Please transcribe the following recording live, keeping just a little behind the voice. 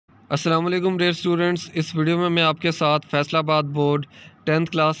अस्सलाम वालेकुम dear students. इस वीडियो में मैं आपके साथ Faisalabad board 10th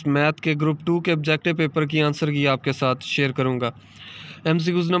class math के ग्रुप 2 के ऑब्जेक्टिव पेपर की आंसर की आपके साथ शेयर करूंगा।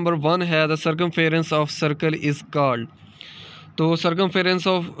 एमसीक्यूज नंबर 1 है the circumference of circle is called. तो सर्कमफेरेंस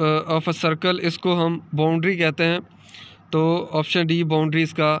ऑफ अ सर्कल, इसको हम बाउंड्री कहते हैं। तो ऑप्शन डी बाउंड्री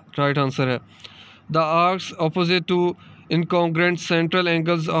इसका राइट आंसर है। The arcs opposite to incongruent central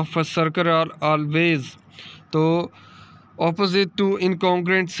angles of a circle are always. तो opposite to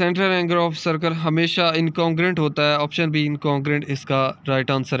incongruent central angle of circle हमेशा इनकॉन्ग्रेंट होता है। ऑप्शन बी इनकॉन्ग्रेंट इसका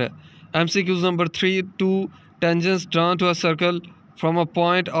राइट आंसर है। MCQs number 3 to tangents drawn to a circle from a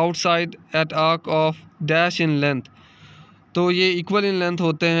point outside eight arc of dash in length. तो ये equal in length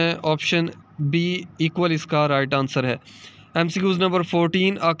होते हैं। Option B equal इसका राइट आंसर है। MCQs number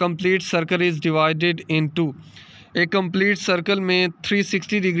 14 a complete circle is divided in to. एक complete circle में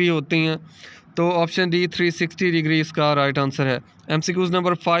 360 degree होती हैं। तो ऑप्शन डी 360 डिग्री इसका राइट आंसर है। MCQs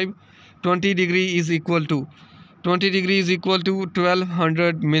number 5 20 degree is equal to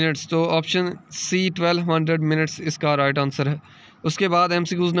 1200 minutes. तो ऑप्शन सी 1200 मिनट्स इसका राइट आंसर है। उसके बाद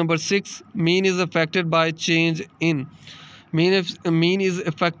MCQs number 6 mean is affected by change in mean is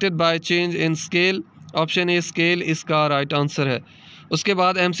affected by change in scale. Option a scale इसका right answer है। उसके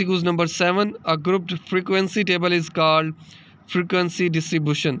बाद MCQs number 7 a grouped frequency table is called frequency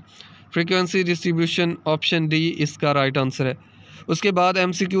distribution. Frequency distribution option D इसका right answer है। उसके बाद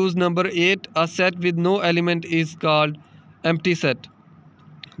MCQs number 8 a set with no element is called empty set.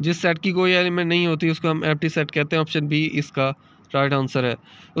 जिस set की कोई एलिमेंट नहीं होती उसको हम एम्प्टी सेट कहते हैं। ऑप्शन बी इसका राइट आंसर है।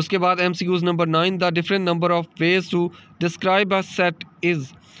 उसके बाद MCQs number 9 the different number of ways to describe a set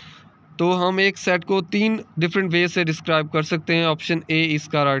is. तो हम एक सेट को 3 डिफरेंट वे से डिस्क्राइब कर सकते हैं। ऑप्शन ए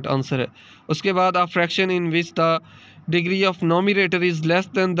इसका राइट आंसर है। उसके बाद a fraction in which the degree of nominator is less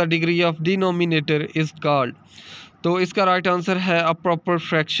than the degree of denominator is called. तो इसका राइट आंसर है अ प्रॉपर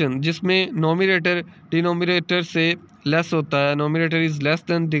फ्रैक्शन, जिसमें नोमिनेटर डिनोमिनेटर से लेस होता है। Nominator is less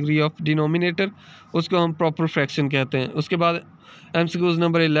than degree of denominator, उसको हम proper fraction कहते हैं। उसके बाद MCQs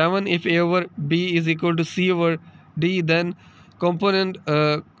number 11 if A over B is equal to C over D then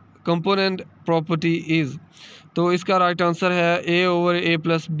component property is. तो इसका राइट आंसर है ए over A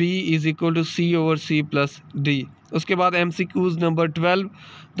plus B is equal to C over C plus D. उसके बाद MCQs number 12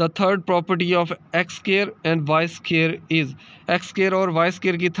 the third property of x square and Y square is. X square और Y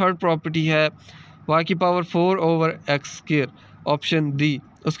square की third property है Y की power 4 over x square. Option D.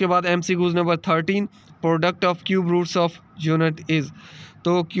 उसके बाद MCQs number 13 product of cube roots of unit is.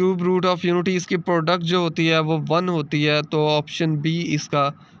 तो cube root of unity इसकी product जो होती है वो 1 होती है। तो ऑप्शन बी इसका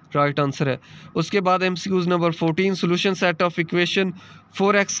राइट आंसर है। उसके बाद MCQs number 14 solution set of equation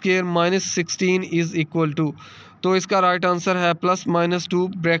 4x square minus 16 is equal to. तो इसका राइट आंसर है +-2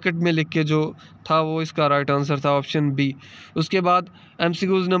 ब्रैकेट में लिख के जो था वो इसका राइट आंसर था। Option B. उसके बाद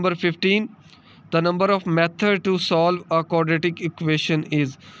MCQs number 15 the number of method to solve a quadratic equation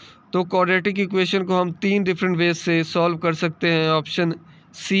is. तो क्वाड्रेटिक इक्वेशन को हम 3 डिफरेंट वेज से सॉल्व कर सकते हैं। ऑप्शन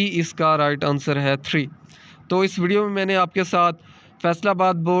सी इसका राइट आंसर है 3। तो इस वीडियो में मैंने आपके साथ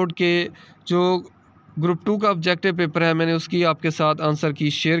फैसलाबाद बोर्ड के जो ग्रुप 2 का ऑब्जेक्टिव पेपर है मैंने उसकी आपके साथ आंसर की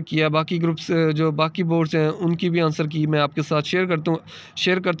शेयर किया। बाकी ग्रुप्स जो बाकी बोर्ड्स हैं उनकी भी आंसर की मैं आपके साथ शेयर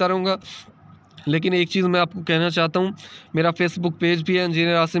करता रहूँगा। लेकिन एक चीज़ मैं आपको कहना चाहता हूँ, मेरा फेसबुक पेज भी है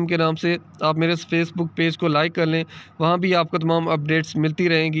इंजीनियर आसिम के नाम से। आप मेरे फेसबुक पेज को लाइक कर लें, वहाँ भी आपको तमाम अपडेट्स मिलती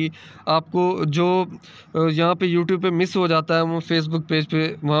रहेंगी। आपको जो यहाँ पे यूट्यूब पे मिस हो जाता है वो फेसबुक पेज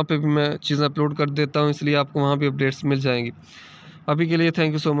पे वहाँ पे भी मैं चीज़ें अपलोड कर देता हूँ, इसलिए आपको वहाँ भी अपडेट्स मिल जाएंगी। अभी के लिए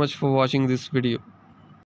thank you so much for watching this video.